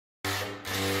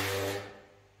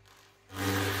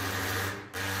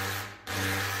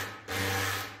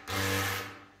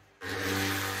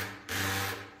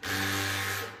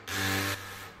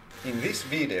In this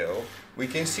video, we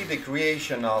can see the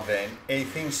creation of an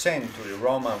 18th century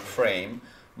Roman frame,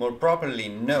 more properly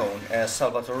known as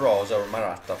Salvator Rosa or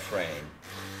Maratta frame.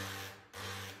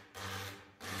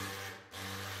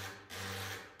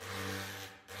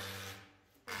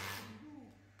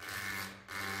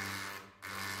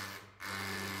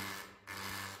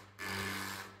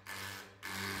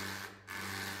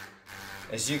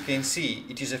 As you can see,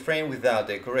 it is a frame without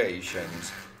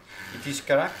decorations. It is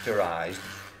characterized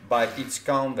by its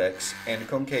convex and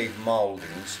concave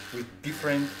mouldings with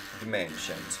different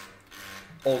dimensions.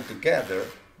 Altogether,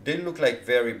 they look like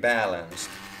very balanced,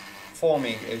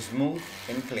 forming a smooth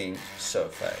and clean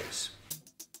surface.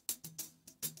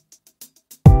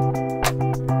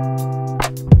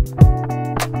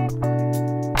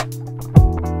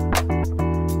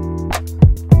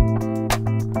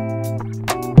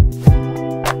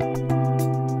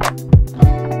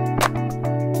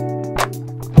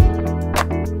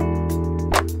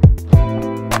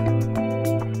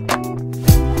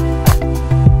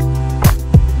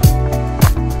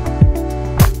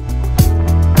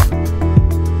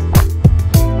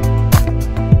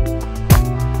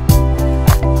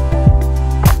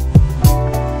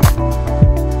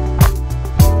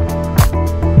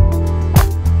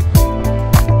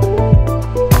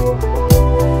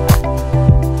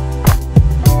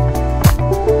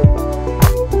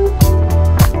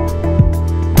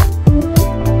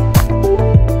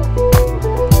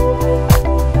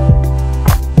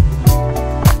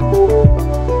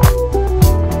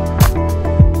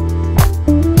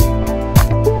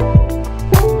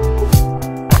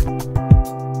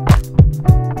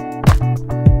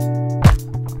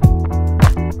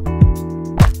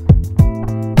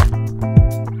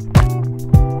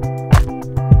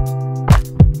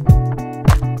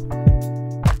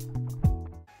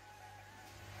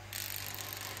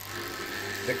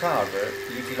 The carver,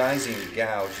 utilizing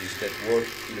gouges that work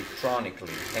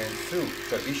electronically and through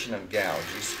traditional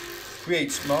gouges,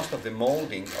 creates most of the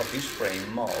moulding of this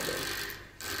frame model.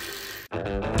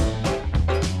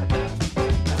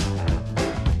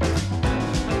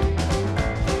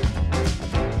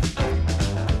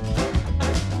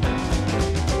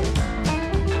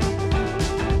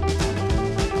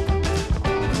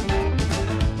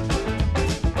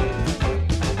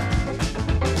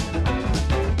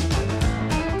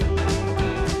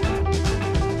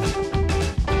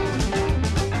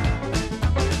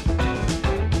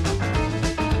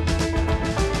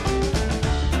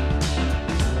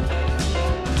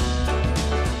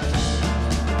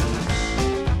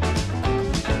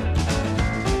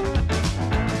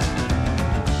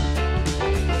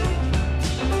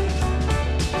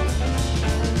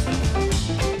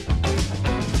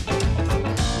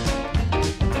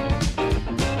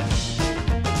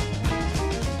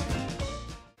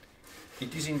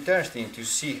 It is interesting to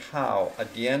see how,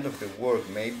 at the end of the work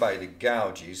made by the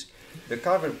gouges, the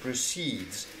carver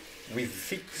proceeds with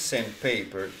thick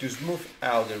sandpaper to smooth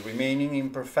out the remaining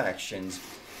imperfections,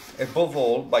 above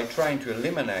all by trying to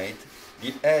eliminate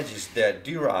the edges that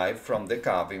derive from the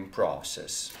carving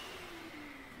process.